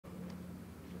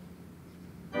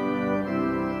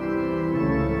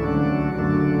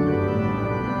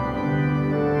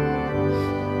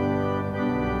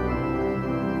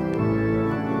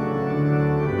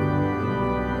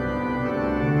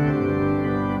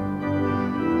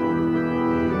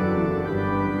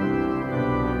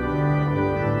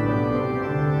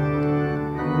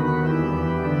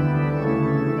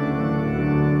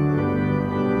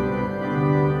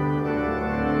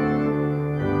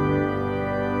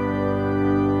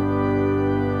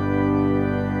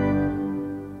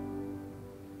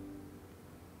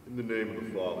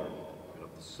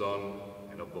Son,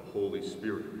 and of the Holy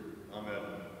Spirit. Amen.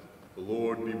 The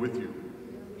Lord be with you.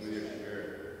 With your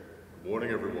spirit. Good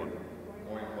morning, everyone. Good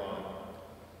morning, Father.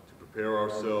 To prepare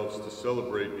ourselves to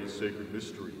celebrate these sacred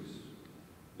mysteries,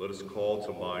 let us call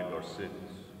to mind our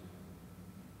sins.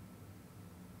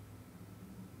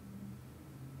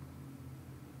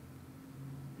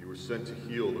 You were sent to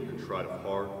heal the contrite of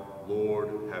heart. Lord,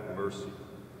 have mercy.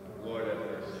 Lord, have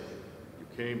mercy. You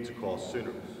came to call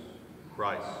sinners.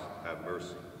 Christ, have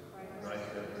mercy. Christ,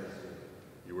 have mercy.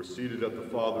 You were seated at the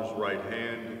Father's right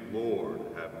hand. Lord,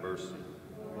 have mercy.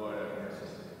 Lord, have mercy.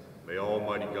 May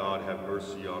Almighty God have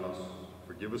mercy on us,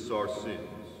 forgive us our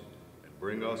sins, and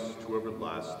bring us to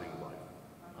everlasting life.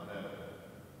 Amen.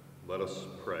 Let us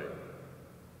pray.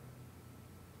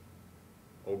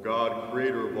 O God,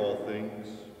 creator of all things,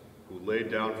 who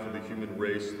laid down for the human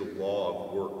race the law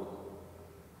of work,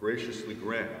 graciously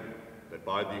grant that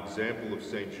by the example of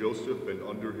Saint Joseph and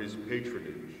under his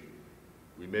patronage,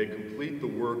 we may complete the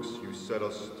works you set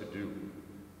us to do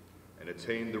and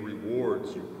attain the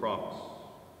rewards you promise.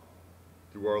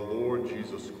 Through our Lord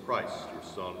Jesus Christ, your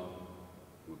Son,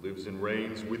 who lives and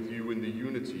reigns with you in the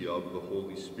unity of the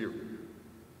Holy Spirit,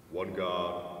 one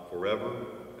God, forever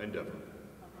and ever.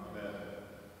 Amen.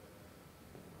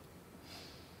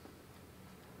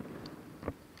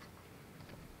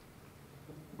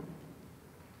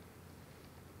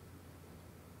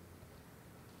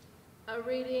 A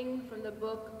reading from the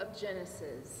book of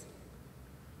Genesis.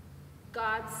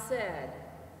 God said,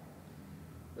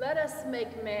 "Let us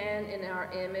make man in our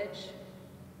image,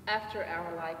 after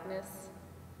our likeness.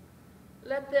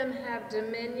 Let them have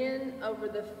dominion over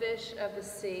the fish of the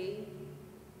sea,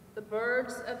 the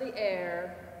birds of the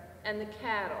air, and the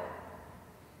cattle,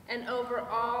 and over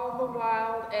all the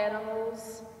wild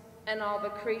animals and all the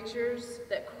creatures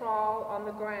that crawl on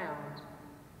the ground."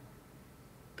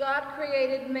 God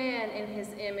created man in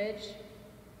his image.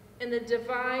 In the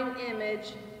divine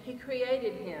image, he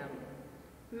created him.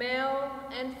 Male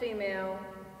and female,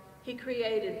 he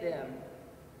created them.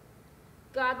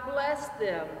 God blessed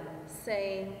them,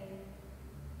 saying,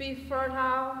 "Be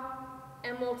fertile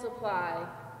and multiply,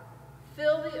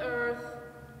 fill the earth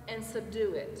and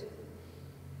subdue it.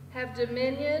 Have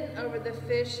dominion over the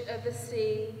fish of the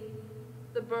sea,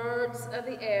 the birds of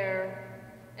the air,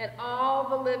 and all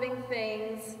the living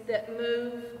things that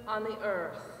move on the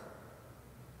earth."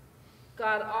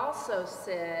 God also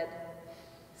said,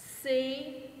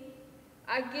 "See,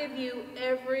 I give you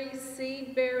every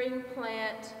seed-bearing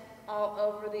plant all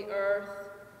over the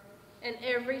earth, and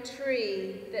every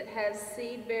tree that has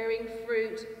seed-bearing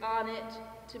fruit on it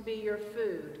to be your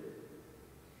food.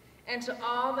 And to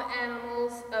all the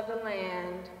animals of the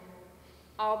land,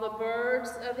 all the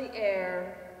birds of the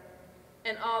air,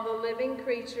 and all the living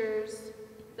creatures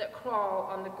that crawl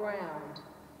on the ground.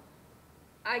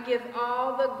 I give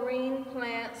all the green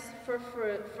plants for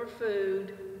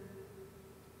food."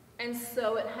 And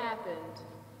so it happened.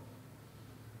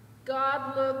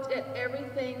 God looked at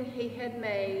everything he had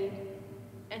made,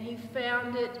 and he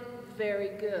found it very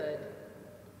good.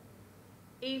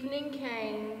 Evening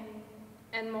came,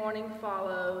 and morning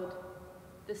followed,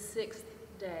 the sixth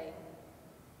day.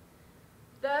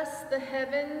 Thus the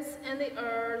heavens and the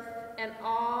earth and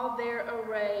all their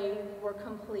array were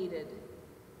completed.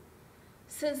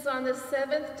 Since on the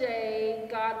seventh day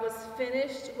God was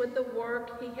finished with the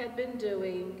work he had been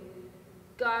doing,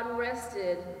 God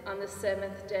rested on the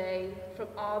seventh day from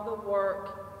all the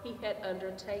work he had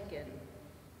undertaken.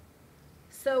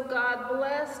 So God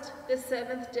blessed the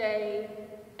seventh day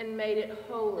and made it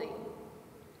holy,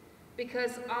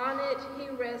 because on it he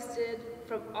rested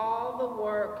from all the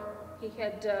work he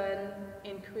had done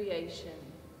in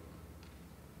creation.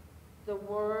 The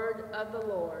word of the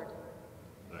Lord.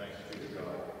 Thanks be to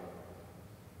God.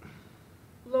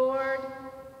 Lord,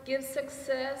 give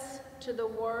success to the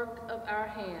work of our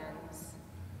hands.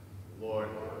 Lord,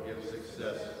 give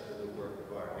success to the work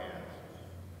of our hands.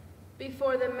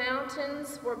 Before the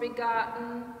mountains were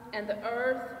begotten, and the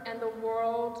earth and the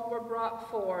world were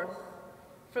brought forth,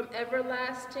 from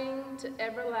everlasting to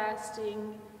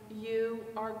everlasting, you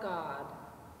are God.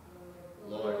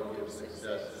 Lord, give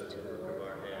success to the work of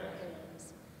our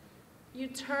hands. You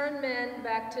turn men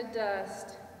back to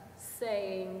dust,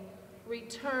 saying,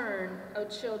 "Return, O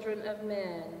children of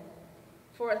men.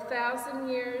 For 1,000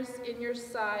 years in your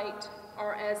sight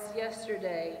are as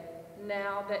yesterday,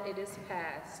 now that it is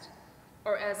past,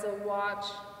 or as a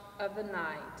watch of the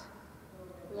night."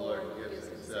 Lord, give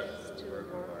success to the work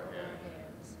of our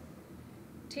hands.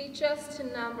 Teach us to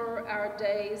number our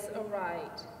days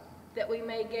aright, that we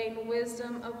may gain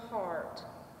wisdom of heart.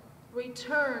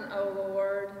 Return, O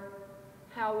Lord.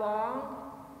 How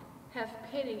long? have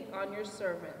pity on your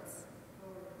servants.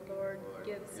 Lord,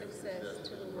 give success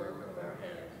to the work of our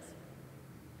hands.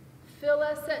 Fill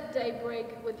us at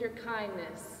daybreak with your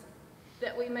kindness,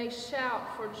 that we may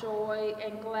shout for joy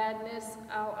and gladness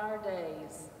all our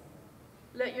days.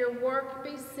 Let your work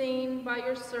be seen by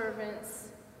your servants,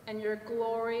 and your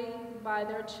glory by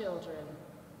their children.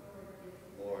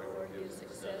 Lord, Give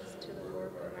success to the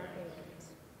work of our hands.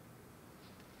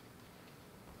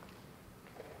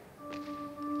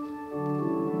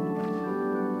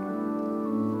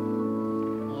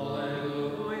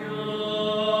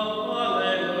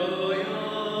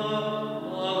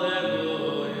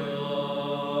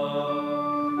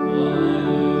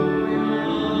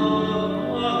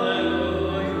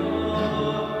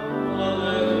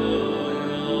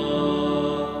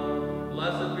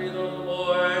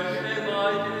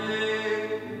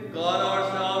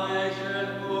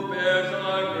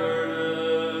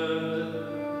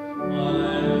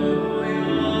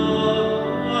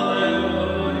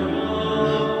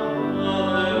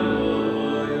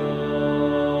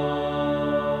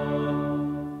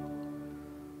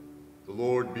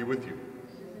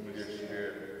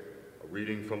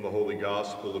 From the Holy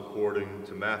Gospel according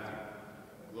to Matthew.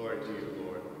 Glory to you,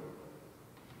 Lord.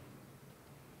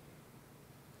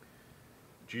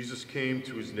 Jesus came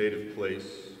to his native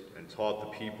place and taught the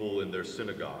people in their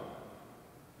synagogue.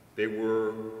 They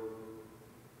were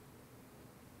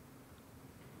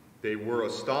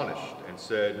astonished and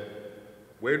said,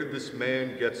 "Where did this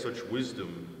man get such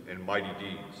wisdom and mighty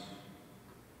deeds?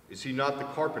 Is he not the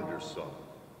carpenter's son?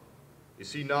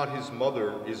 Is not his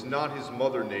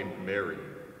mother named Mary,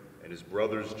 and his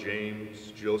brothers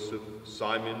James, Joseph,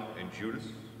 Simon, and Judas?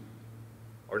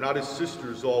 Are not his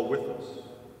sisters all with us?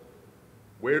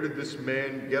 Where did this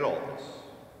man get all this?"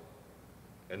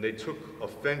 And they took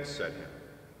offense at him.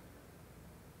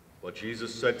 But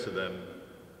Jesus said to them,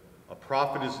 "A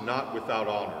prophet is not without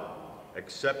honor,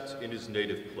 except in his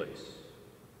native place,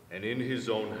 and in his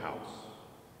own house."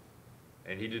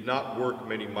 And he did not work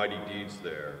many mighty deeds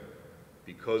there,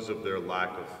 because of their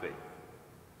lack of faith.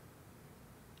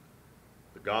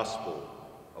 The Gospel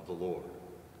of the Lord.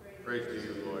 Praise to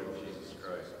you, Lord Jesus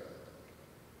Christ.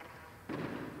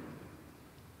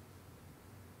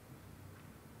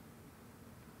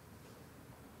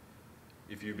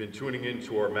 If you've been tuning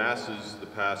into our Masses the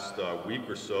past week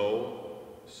or so,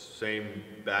 same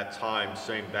bat time,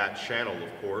 same bat channel,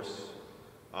 of course,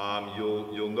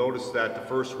 you'll notice that the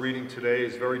first reading today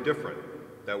is very different,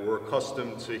 that we're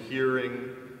accustomed to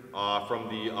hearing from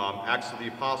the Acts of the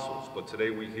Apostles, but today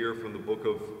we hear from the book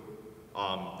of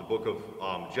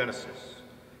Genesis.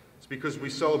 It's because we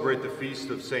celebrate the feast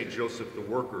of St. Joseph the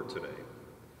Worker today,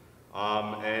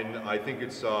 and I think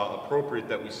it's appropriate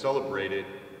that we celebrate it,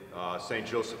 St.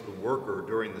 Joseph the Worker,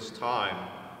 during this time,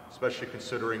 especially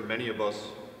considering many of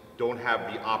us don't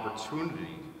have the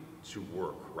opportunity to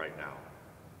work right now.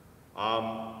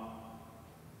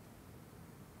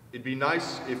 It'd be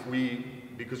nice if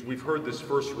because we've heard this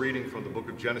first reading from the book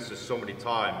of Genesis so many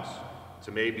times,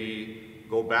 to maybe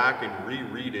go back and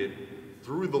reread it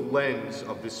through the lens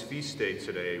of this feast day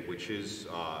today, which is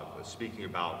speaking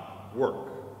about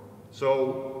work.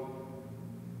 So,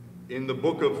 in the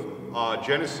book of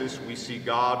Genesis, we see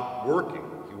God working.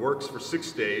 He works for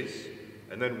 6 days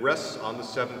and then rests on the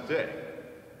 7th day,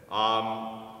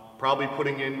 probably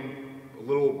putting in a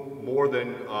little more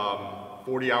than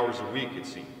 40 hours a week, it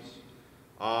seems.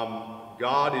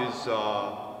 God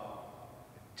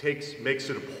makes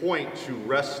it a point to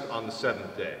rest on the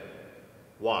 7th day.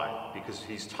 Why? Because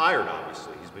he's tired,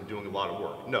 obviously. He's been doing a lot of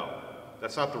work. No,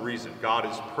 that's not the reason. God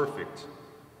is perfect.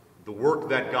 The work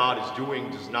that God is doing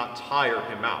does not tire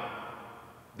him out.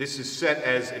 This is set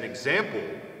as an example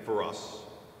for us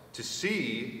to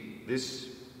see this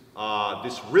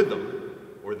rhythm,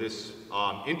 or this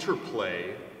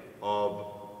interplay of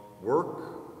work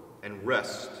and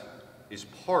rest is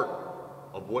part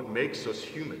of what makes us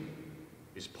human,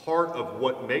 is part of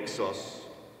what makes us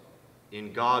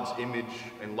in God's image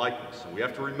and likeness. And we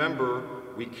have to remember,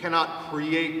 we cannot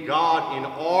create God in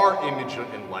our image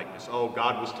and likeness. Oh,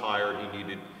 God was tired,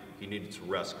 he needed to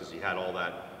rest because he had all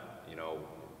that,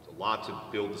 a lot to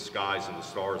build the skies and the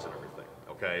stars and everything,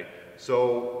 okay?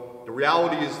 So the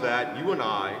reality is that you and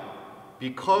I,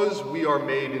 because we are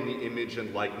made in the image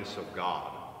and likeness of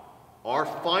God, our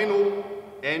final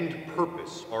end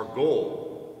purpose, our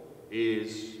goal,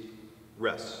 is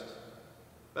rest.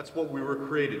 That's what we were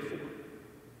created for.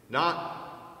 Not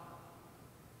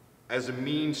as a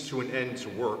means to an end to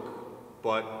work,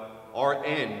 but our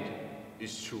end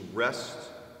is to rest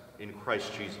in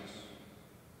Christ Jesus.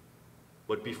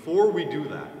 But before we do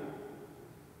that,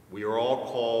 we are all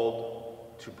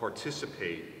called to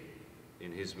participate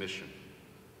in his mission.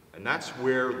 And that's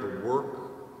where the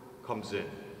work comes in.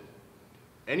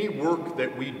 Any work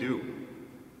that we do,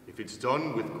 if it's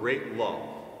done with great love,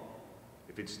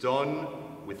 if it's done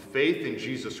with faith in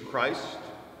Jesus Christ,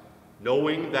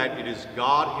 knowing that it is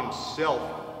God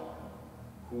himself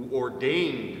who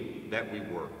ordained that we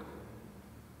work,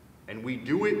 and we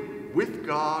do it with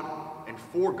God and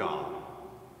for God,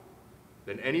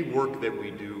 then any work that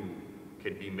we do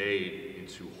can be made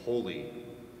into holy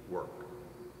work.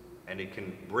 And it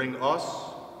can bring us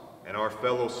and our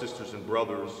fellow sisters and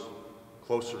brothers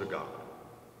closer to God.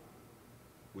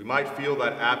 We might feel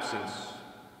that absence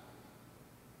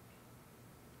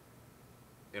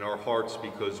in our hearts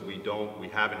because we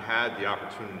haven't had the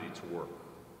opportunity to work.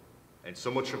 And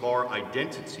so much of our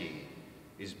identity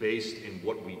is based in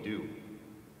what we do.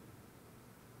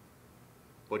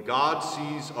 But God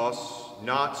sees us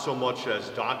not so much as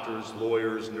doctors,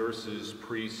 lawyers, nurses,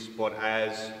 priests, but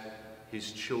as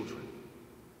his children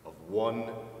of one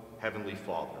heavenly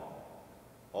Father,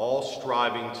 all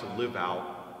striving to live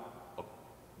out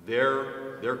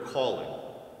their calling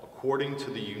according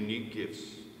to the unique gifts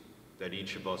that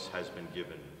each of us has been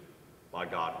given by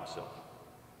God himself.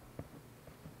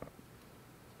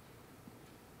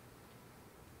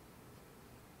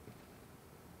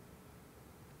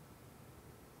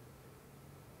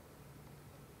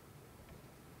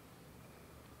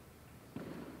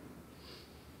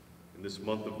 In this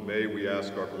month of May, we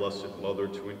ask our Blessed Mother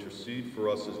to intercede for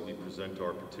us as we present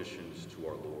our petitions to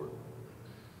our Lord,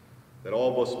 that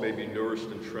all of us may be nourished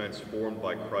and transformed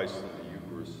by Christ in the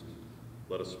Eucharist.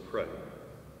 Let us pray.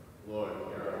 Lord,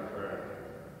 hear our prayer.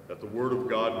 That the word of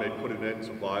God may put an end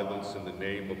to violence in the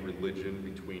name of religion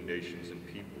between nations and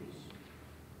peoples.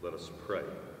 Let us pray.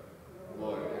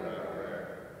 Lord, hear our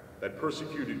prayer. That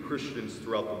persecuted Christians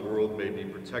throughout the world may be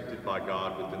protected by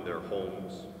God within their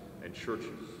homes and churches.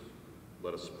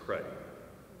 Let us pray.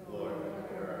 Lord,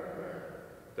 hear our prayer.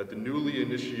 That the newly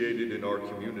initiated in our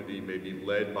community may be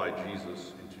led by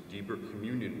Jesus into deeper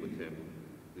communion with him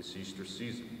this Easter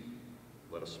season.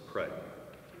 Let us pray.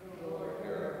 Lord,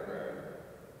 hear our prayer.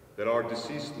 That our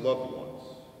deceased loved ones,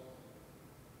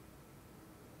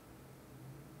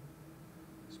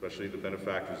 especially the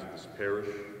benefactors of this parish,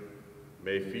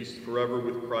 may feast forever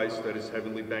with Christ at his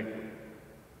heavenly banquet.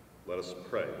 Let us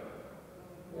pray.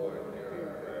 Lord, hear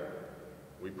our prayer.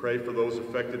 We pray for those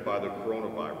affected by the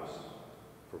coronavirus,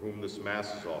 for whom this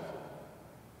Mass is offered.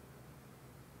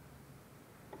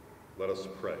 Let us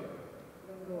pray.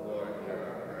 Lord, hear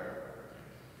our prayer.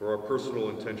 For our personal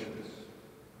intentions,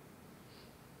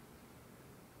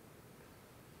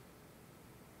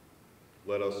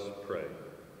 let us pray.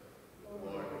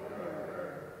 Lord, hear our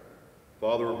prayer.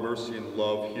 Father of mercy and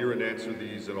love, hear and answer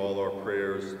these and all our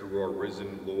prayers through our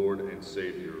risen Lord and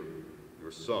Savior,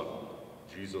 your Son,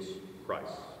 Jesus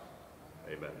Christ.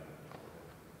 Amen.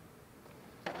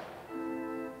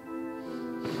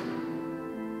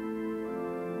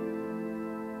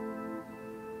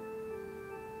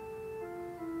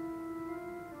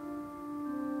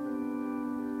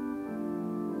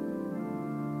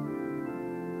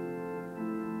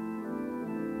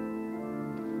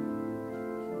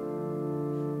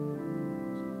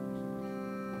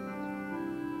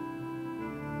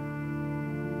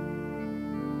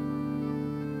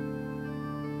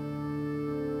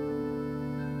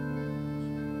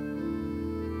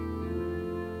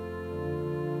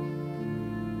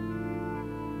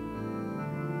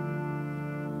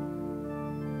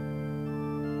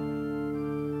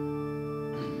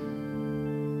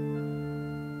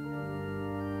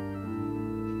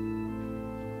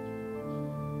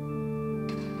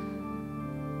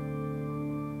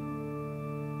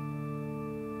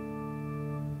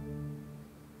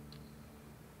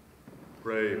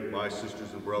 Pray, my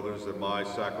sisters and brothers, that my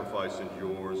sacrifice and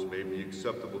yours may be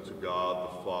acceptable to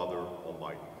God, the Father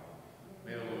Almighty.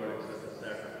 May the Lord accept the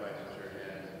sacrifice at your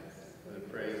hands for the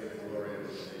praise and glory of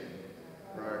his name,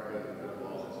 for our good and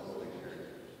of all his holy church.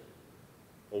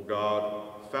 O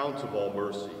God, fount of all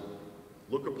mercy,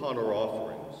 look upon our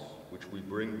offerings, which we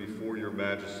bring before your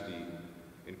majesty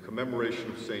in commemoration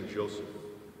of Saint Joseph,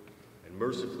 and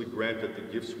mercifully grant that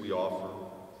the gifts we offer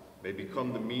may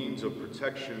become the means of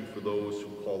protection for those who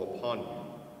call upon you,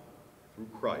 through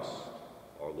Christ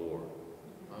our Lord.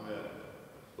 Amen.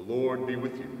 The Lord be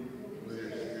with you. With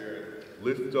your spirit,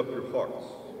 Lift up your hearts.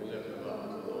 we lift them up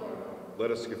to the Lord.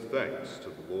 Let us give thanks to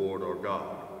the Lord our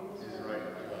God. It is right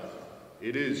and just.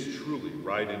 It is truly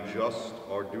right and just,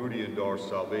 our duty and our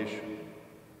salvation,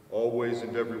 always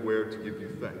and everywhere to give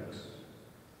you thanks.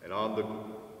 And on the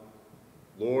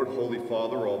Lord, Holy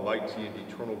Father, Almighty and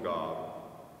eternal God,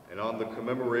 and on the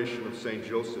commemoration of St.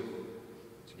 Joseph,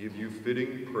 to give you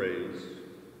fitting praise,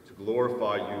 to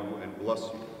glorify you and bless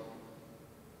you.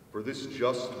 For this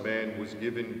just man was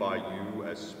given by you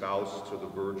as spouse to the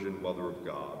Virgin Mother of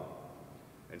God,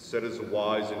 and set as a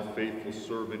wise and faithful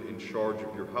servant in charge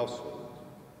of your household,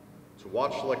 to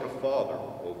watch like a father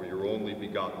over your only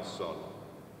begotten Son,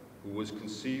 who was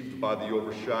conceived by the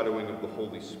overshadowing of the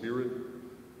Holy Spirit,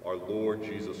 our Lord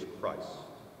Jesus Christ.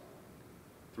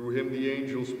 Through him the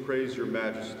angels praise your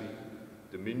majesty,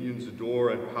 dominions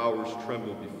adore, and powers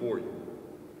tremble before you.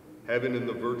 Heaven and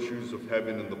the virtues of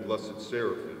heaven and the blessed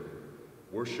seraphim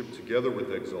worship together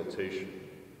with exaltation.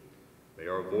 May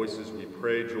our voices, we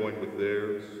pray, join with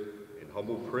theirs in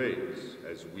humble praise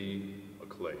as we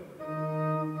acclaim.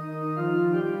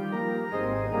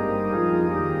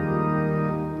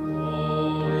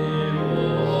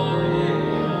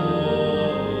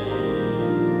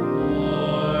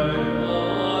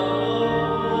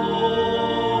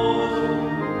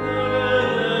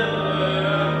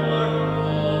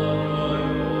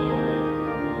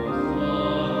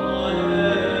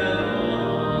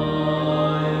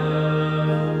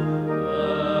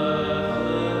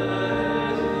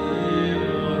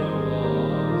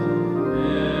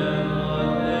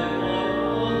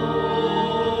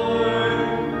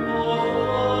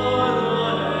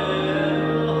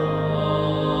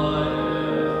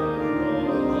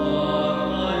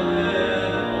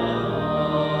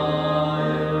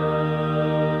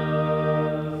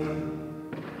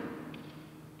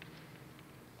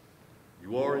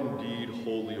 You are indeed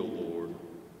holy, O Lord,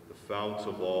 the fount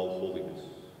of all holiness.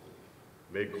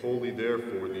 Make holy,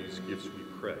 therefore, these gifts, we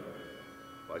pray,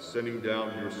 by sending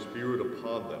down your Spirit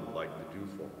upon them like the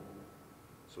dewfall,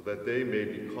 so that they may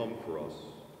become for us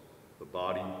the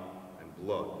body and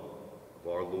blood of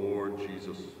our Lord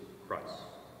Jesus Christ.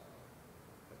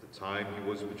 At the time he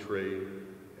was betrayed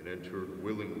and entered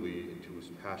willingly into his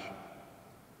passion,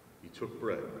 he took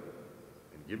bread,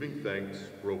 and giving thanks,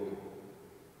 broke it,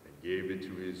 and gave it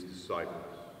to his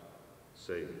disciples,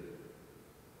 saying,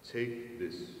 "Take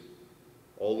this,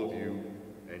 all of you,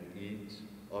 and eat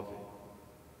of it,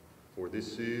 for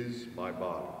this is my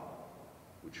body,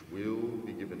 which will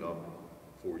be given up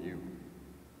for you."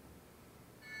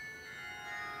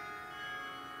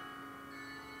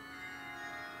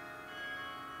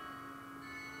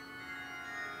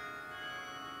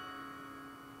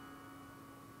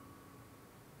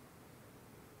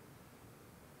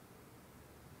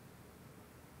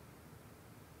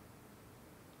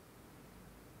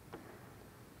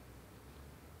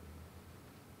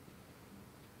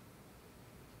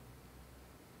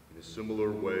 In a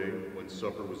similar way, when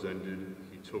supper was ended,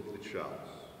 he took the chalice,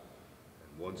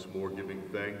 and once more giving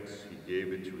thanks, he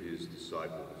gave it to his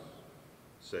disciples,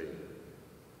 saying,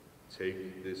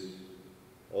 "Take this,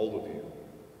 all of you,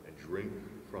 and drink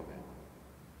from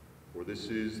it, for this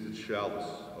is the chalice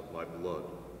of my blood,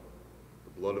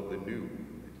 the blood of the new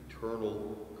and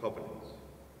eternal covenant,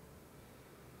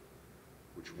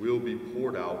 which will be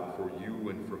poured out for you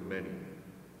and for many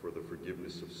for the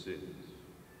forgiveness of sins.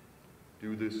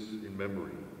 Do this in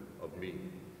memory of me."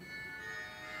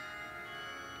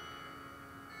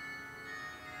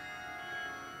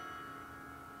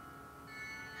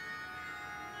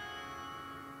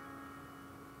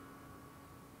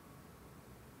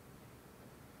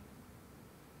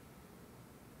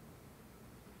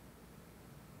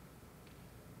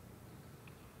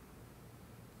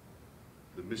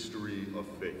 The mystery of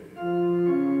faith.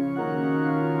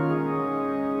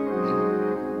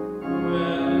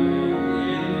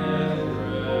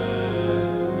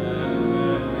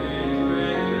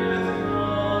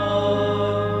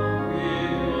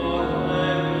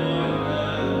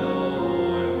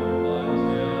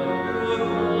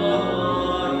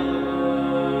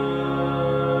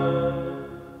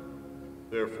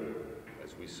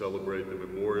 Celebrate the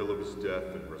memorial of his death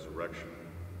and resurrection,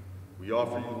 we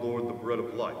offer you, Lord, the bread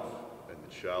of life and the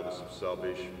chalice of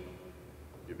salvation,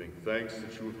 giving thanks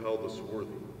that you have held us worthy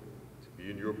to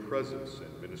be in your presence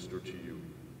and minister to you.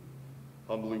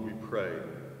 Humbly we pray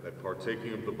that,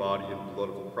 partaking of the body and blood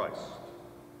of Christ,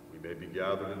 we may be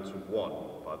gathered into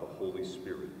one by the Holy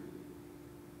Spirit.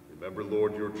 Remember,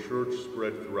 Lord, your church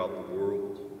spread throughout the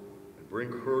world, and bring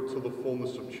her to the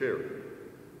fullness of charity,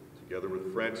 together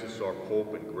with Francis, our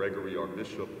Pope, and Gregory, our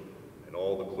Bishop, and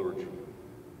all the clergy.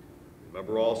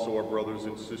 Remember also our brothers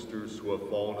and sisters who have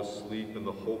fallen asleep in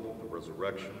the hope of the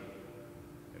resurrection,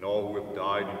 and all who have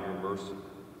died in your mercy.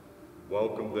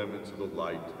 Welcome them into the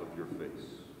light of your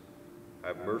face.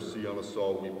 Have mercy on us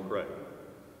all, we pray,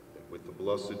 that with the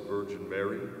Blessed Virgin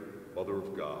Mary, Mother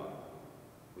of God,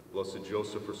 with blessed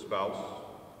Joseph, her spouse,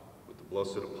 with the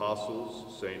blessed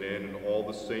apostles, Saint Anne, and all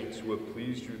the saints who have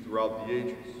pleased you throughout the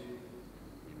ages,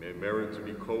 we may merit to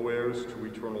be co-heirs to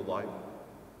eternal life,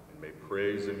 and may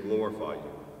praise and glorify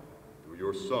you through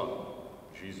your Son,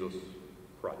 Jesus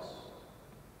Christ.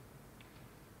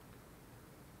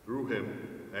 Through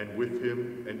him, and with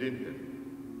him, and in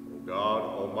him, O God,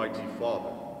 Almighty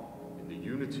Father, in the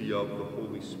unity of the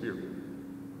Holy Spirit,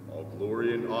 all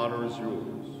glory and honor is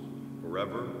yours,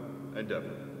 forever and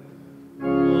ever.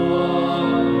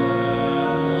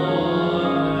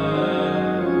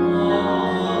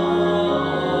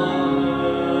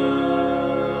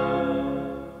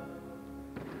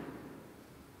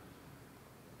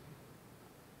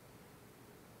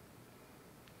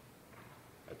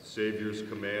 At the Savior's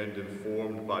command,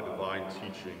 informed by divine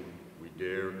teaching, we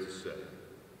dare to say,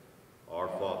 Our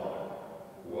Father,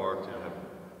 who art in heaven,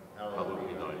 hallowed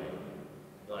be thy name.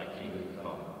 Thy kingdom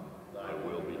come, thy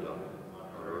will be done, on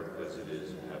earth as it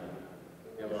is in heaven.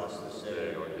 Give us this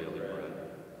day our daily bread,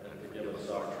 and forgive us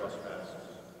our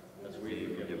trespasses, as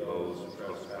we forgive those who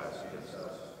trespass against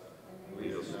us.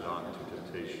 Lead us not into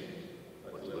temptation,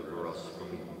 but deliver us from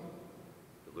evil.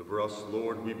 Deliver us,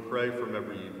 Lord, we pray, from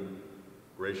every evil.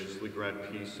 Graciously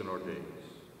grant peace in our days,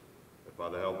 that by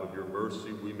the help of your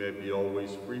mercy we may be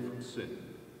always free from sin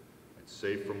and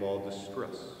safe from all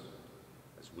distress,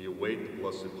 as we await the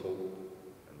blessed hope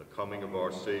and the coming of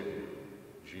our Savior,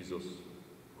 Jesus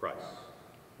Christ.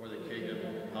 For the kingdom,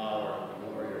 power, and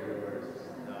glory are yours,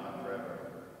 now and forever.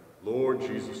 Lord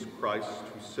Jesus Christ,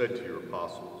 who said to your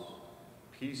apostles,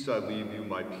 Peace I leave you,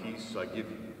 my peace I give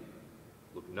you.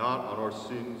 Look not on our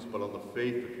sins, but on the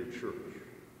faith of your church.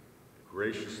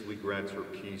 Graciously grant her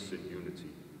peace and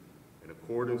unity, in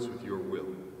accordance with your will,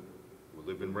 who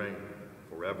live and reign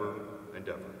forever and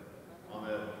ever.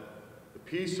 Amen. The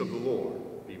peace of the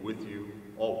Lord be with you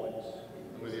always.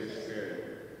 And with your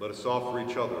spirit. Let us offer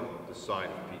each other the sign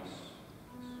of peace.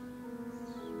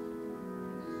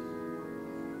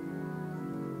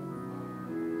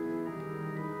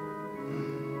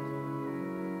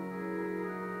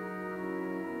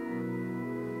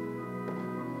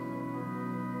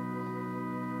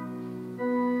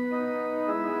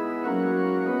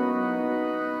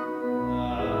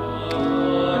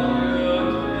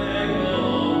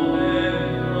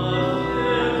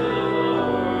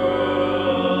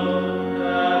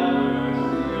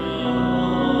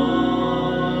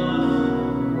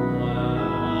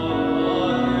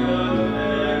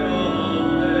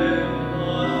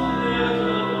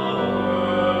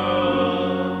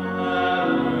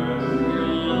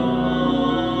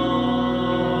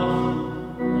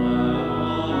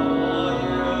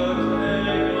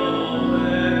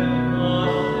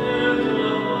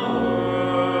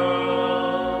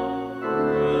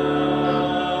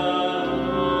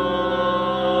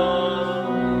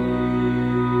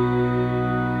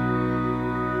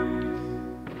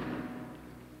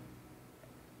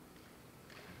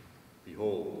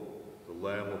 Behold, the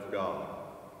Lamb of God.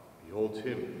 Behold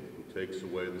him who takes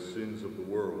away the sins of the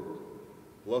world.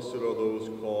 Blessed are those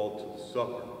called to the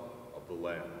supper of the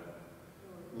Lamb.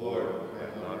 Lord, I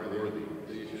am not worthy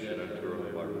that you should enter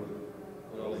into my room,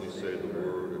 but only say the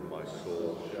word, and my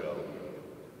soul shall be healed.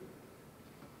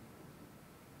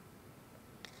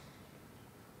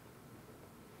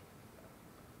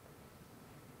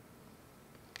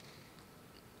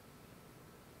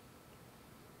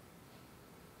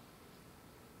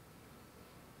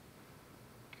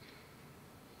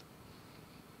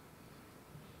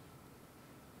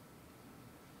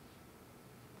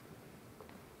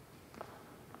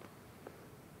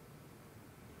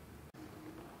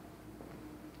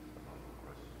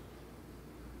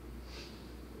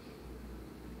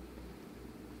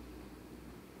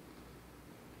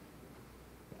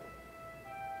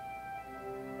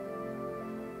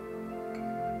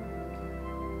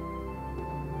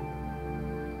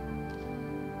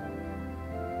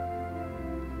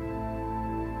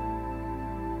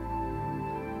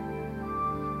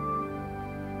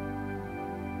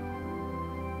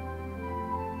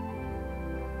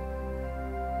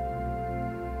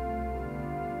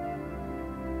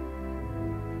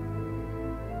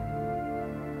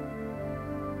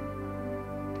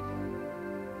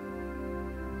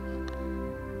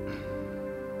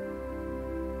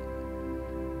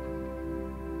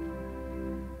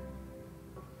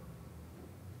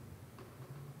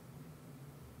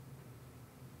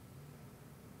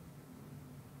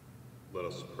 Let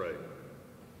us pray.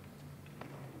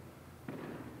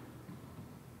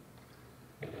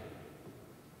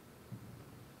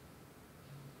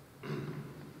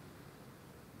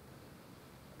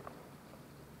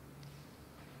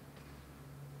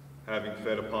 Having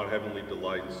fed upon heavenly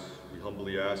delights, we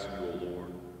humbly ask you, O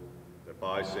Lord, that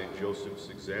by St. Joseph's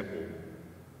example,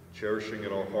 cherishing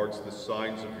in our hearts the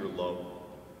signs of your love,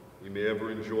 we may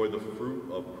ever enjoy the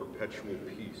fruit of perpetual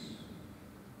peace.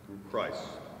 Through Christ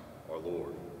our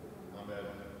Lord. Amen.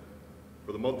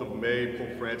 For the month of May,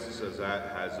 Pope Francis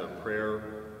has a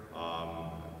prayer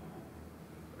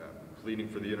pleading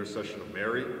for the intercession of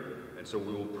Mary, and so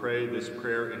we will pray this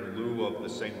prayer in lieu of the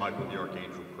St. Michael the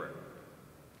Archangel prayer.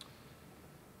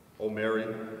 O Mary,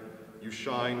 you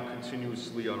shine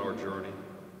continuously on our journey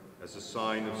as a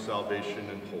sign of salvation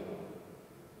and hope.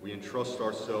 We entrust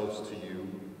ourselves to you,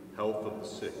 health of the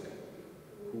sick,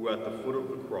 who at the foot of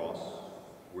the cross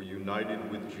were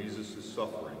united with Jesus'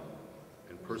 suffering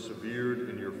and persevered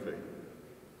in your faith.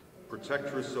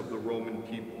 Protectress of the Roman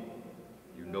people,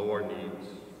 you know our needs,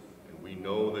 and we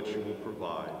know that you will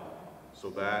provide, so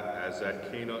that, as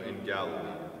at Cana in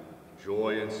Galilee,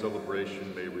 joy and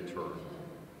celebration may return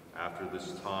after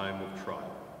this time of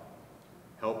trial.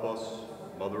 Help us,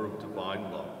 Mother of divine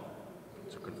love,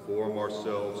 to conform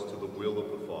ourselves to the will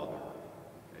of the Father,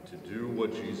 and to do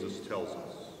what Jesus tells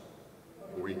us.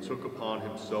 For he took upon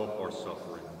himself our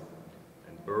suffering,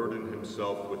 and burdened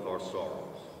himself with our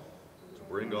sorrows, to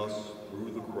bring us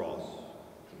through the cross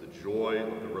to the joy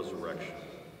of the resurrection.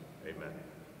 Amen.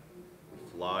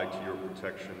 We fly to your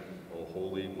protection, O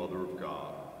Holy Mother of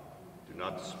God. Do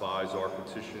not despise our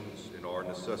petitions in our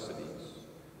necessities,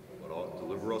 but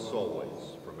deliver us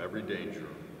always from every danger,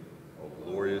 O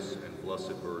glorious and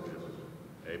blessed Virgin.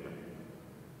 Amen.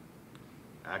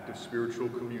 Act of spiritual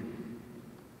communion.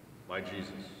 My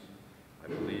Jesus, I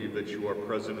believe that you are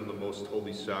present in the most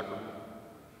holy sacrament.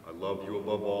 I love you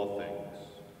above all things,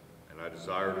 and I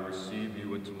desire to receive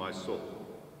you into my soul.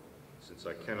 Since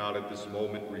I cannot at this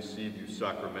moment receive you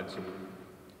sacramentally,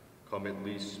 come at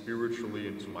least spiritually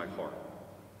into my heart.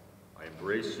 I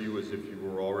embrace you as if you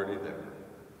were already there,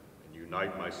 and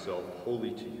unite myself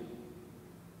wholly to you.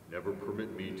 Never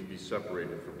permit me to be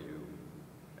separated from you.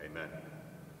 Amen.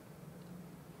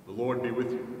 The Lord be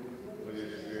with you. With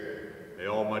your spirit. May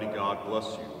Almighty God bless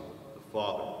you, the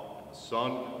Father, and the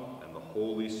Son, and the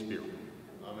Holy Spirit.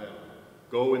 Amen.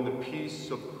 Go in the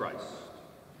peace of Christ.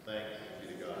 Thanks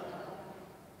be to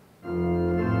God.